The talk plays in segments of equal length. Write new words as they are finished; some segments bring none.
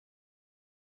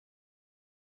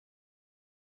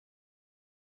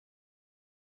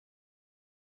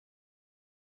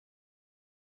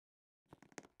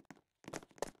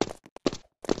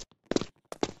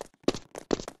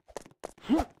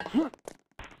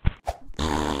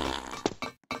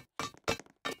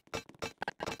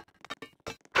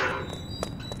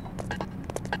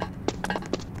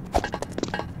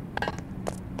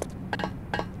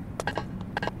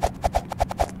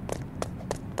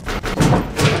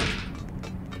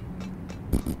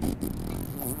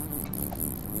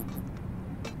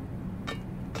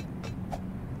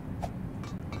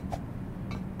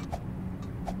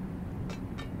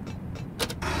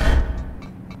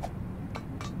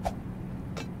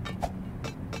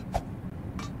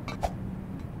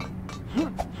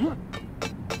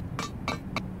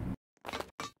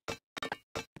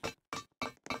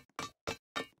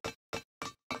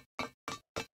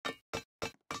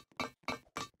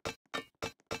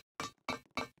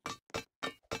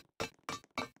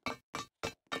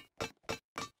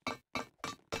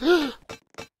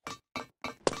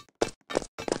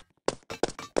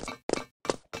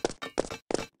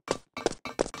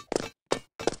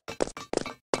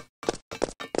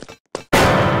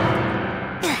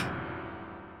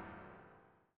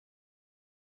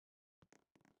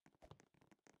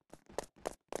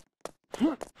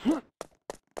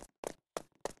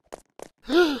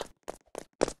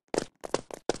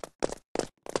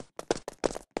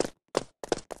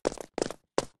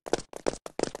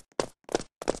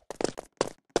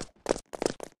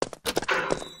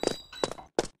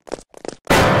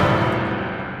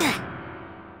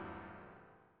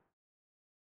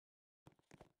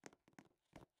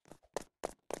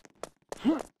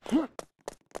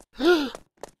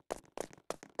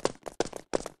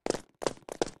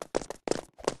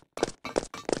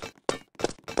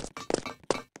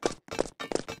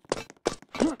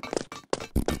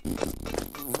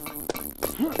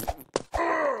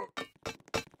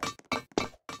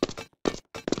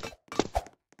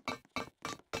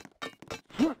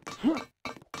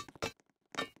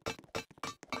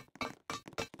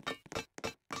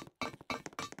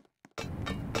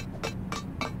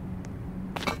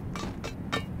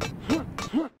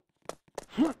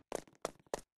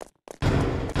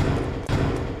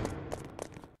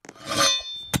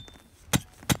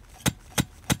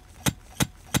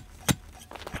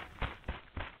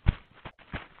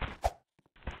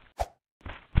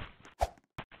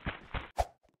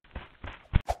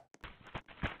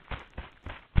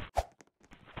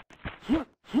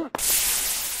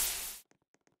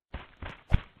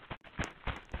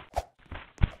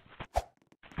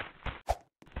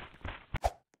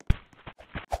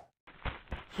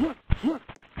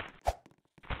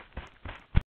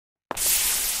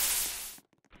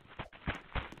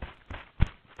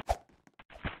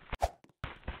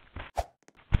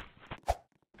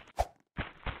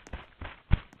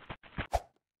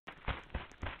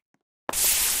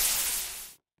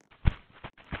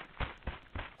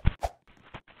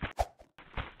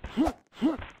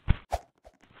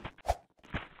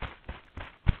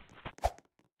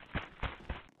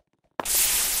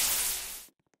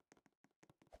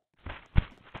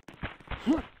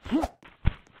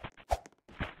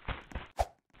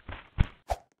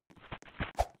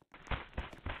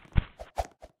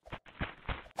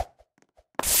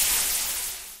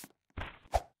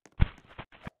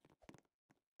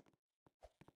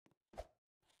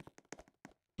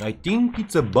I think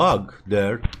it's a bug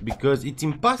there, because it's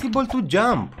impossible to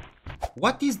jump.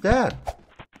 What is that?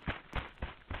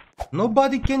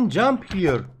 Nobody can jump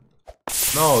here.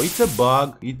 No, it's a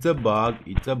bug, it's a bug,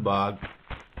 it's a bug.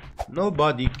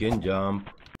 Nobody can jump.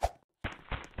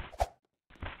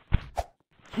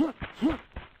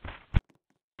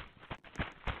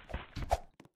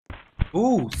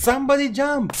 Ooh, somebody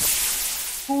jumped!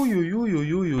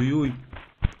 Ooh.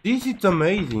 This is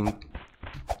amazing.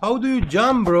 How do you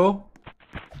jump, bro?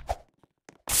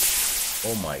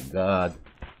 Oh my god.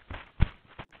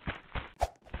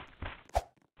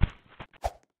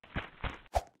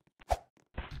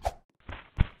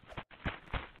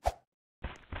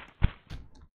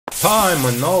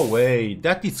 Time, no way.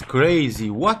 That is crazy.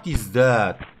 What is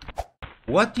that?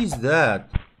 What is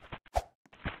that?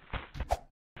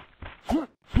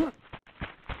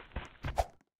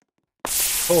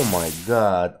 Oh my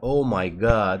god. Oh my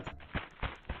god.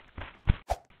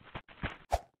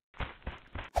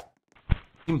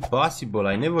 Impossible.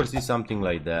 I never see something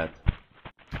like that.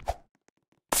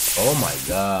 Oh my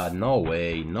god. No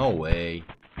way. No way.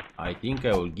 I think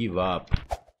I will give up.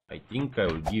 I think I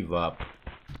will give up.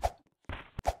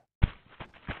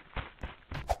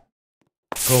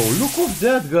 Oh, look of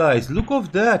that, guys. Look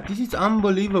of that. This is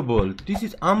unbelievable. This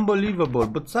is unbelievable.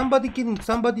 But somebody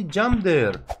jump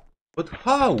there. But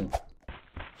how?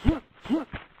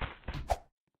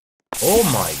 Oh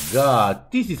my god.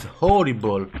 This is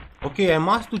horrible. Okay, I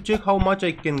must to check how much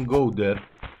I can go there.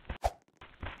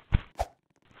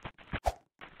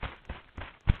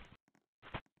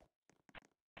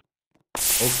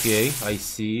 Okay, I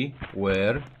see.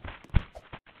 Where?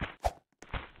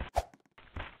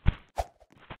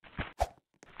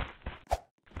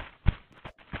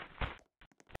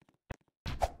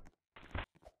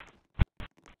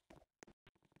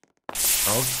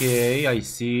 Okay, I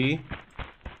see.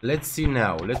 Let's see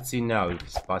now. Let's see now if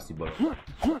it's possible.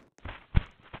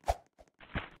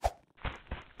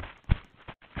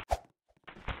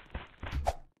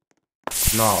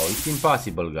 No, it's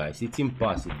impossible, guys. It's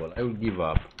impossible. I will give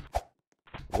up.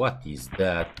 What is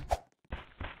that?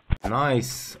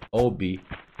 Nice, Obby.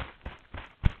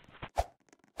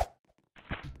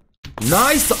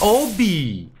 Nice,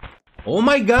 Obby! Oh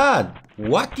my god!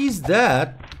 What is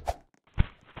that?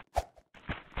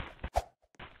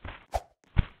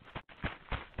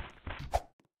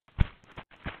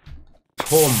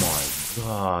 Oh my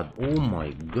god! Oh my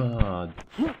god!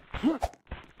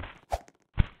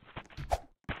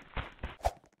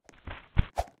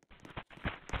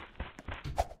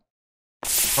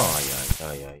 Ay, ay,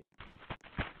 ay, ay.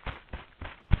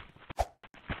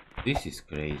 This is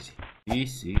crazy.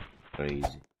 This is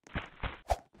crazy.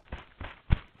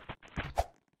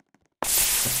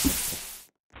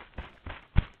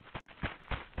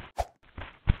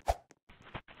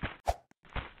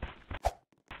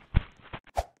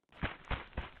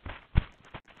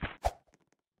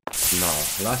 No,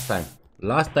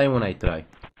 last time when I try.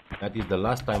 That is the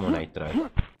last time when I try.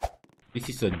 This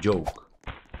is a joke.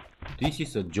 This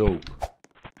is a joke.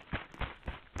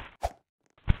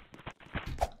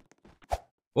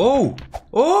 Oh!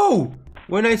 Oh!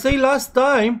 When I say last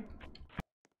time.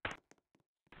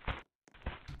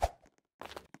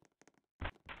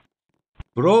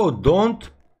 Bro, don't.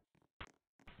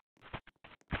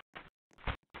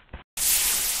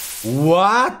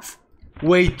 What?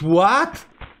 Wait, what?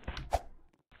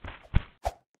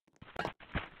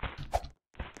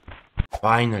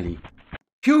 Finally.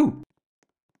 Phew!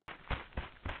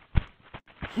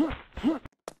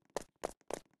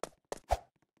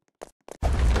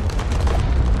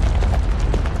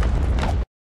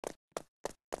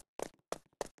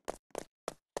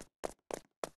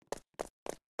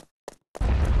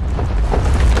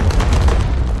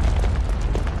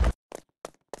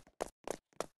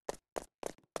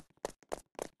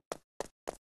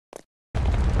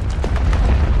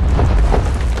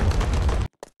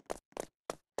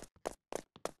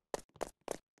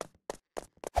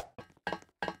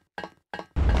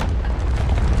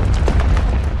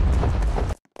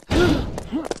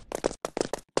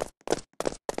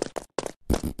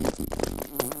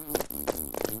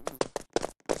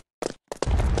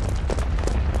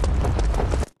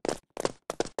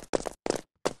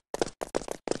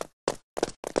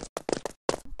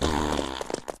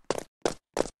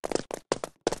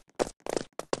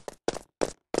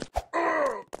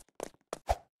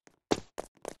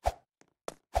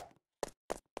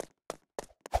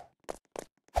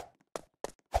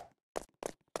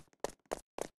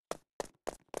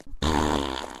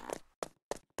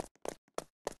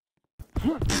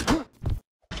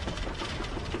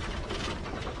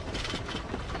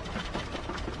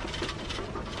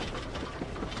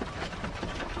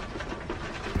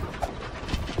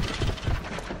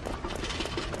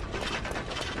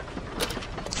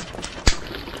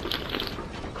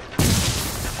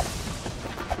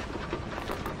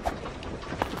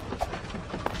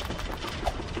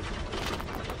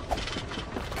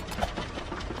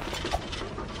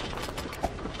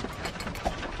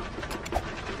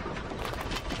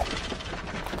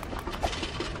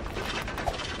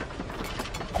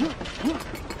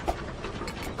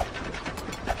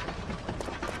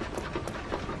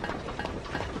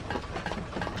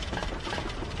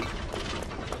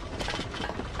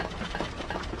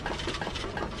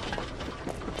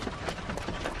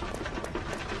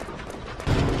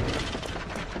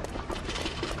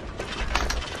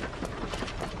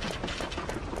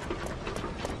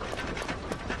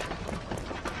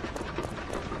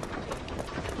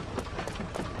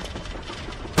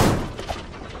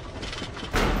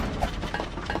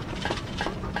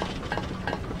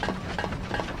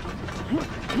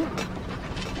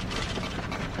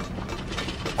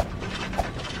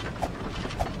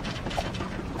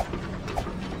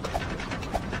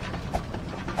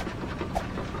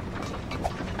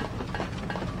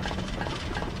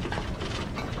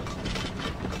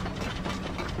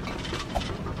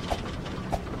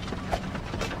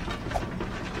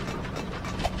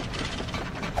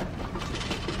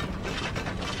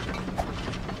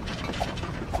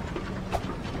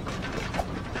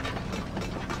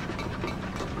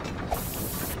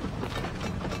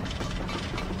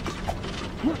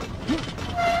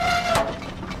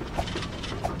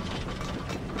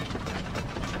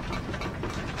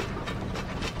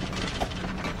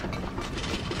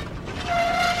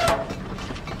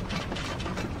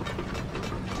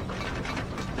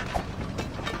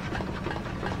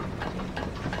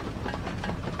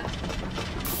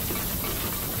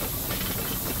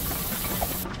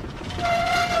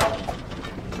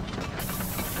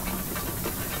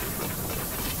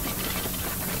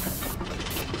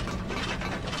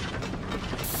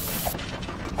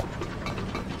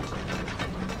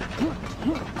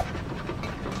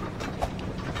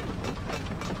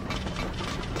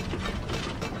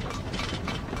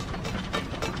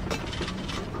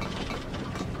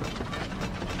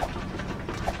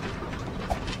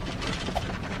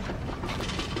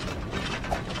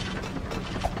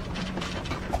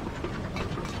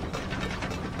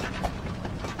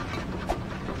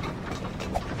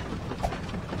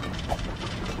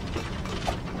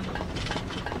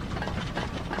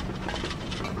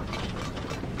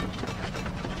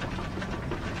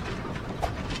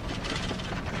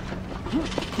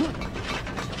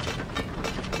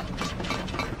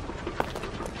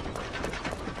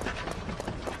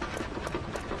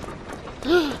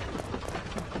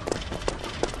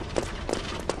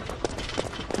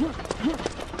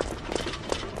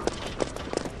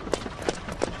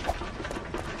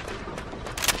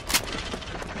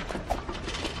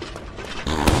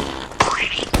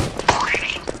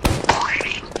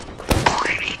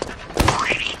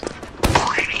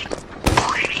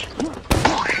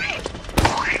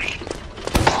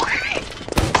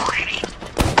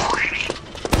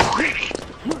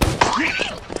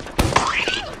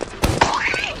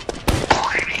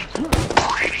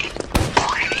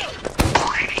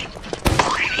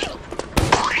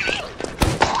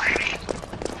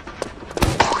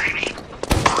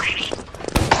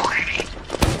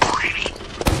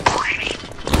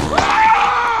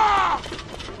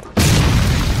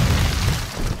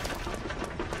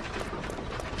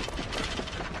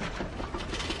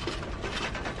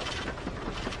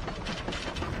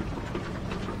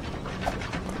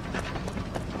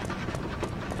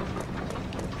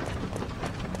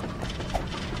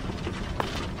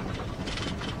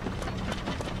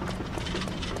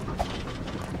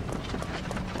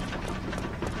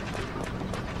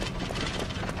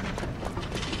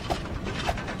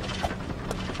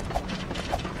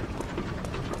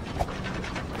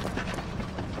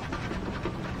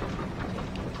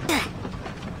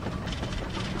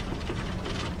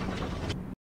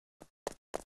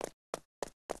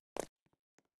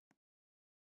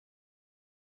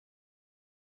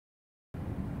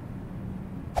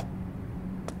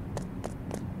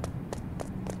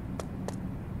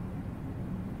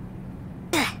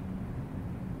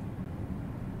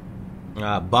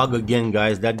 Bug again,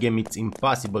 guys. That game, it's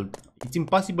impossible. It's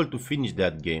impossible to finish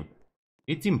that game.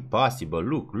 It's impossible.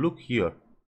 Look here.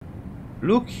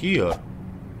 Look here.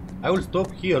 I will stop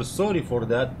here. Sorry for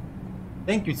that.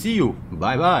 Thank you. See you.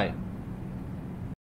 Bye bye.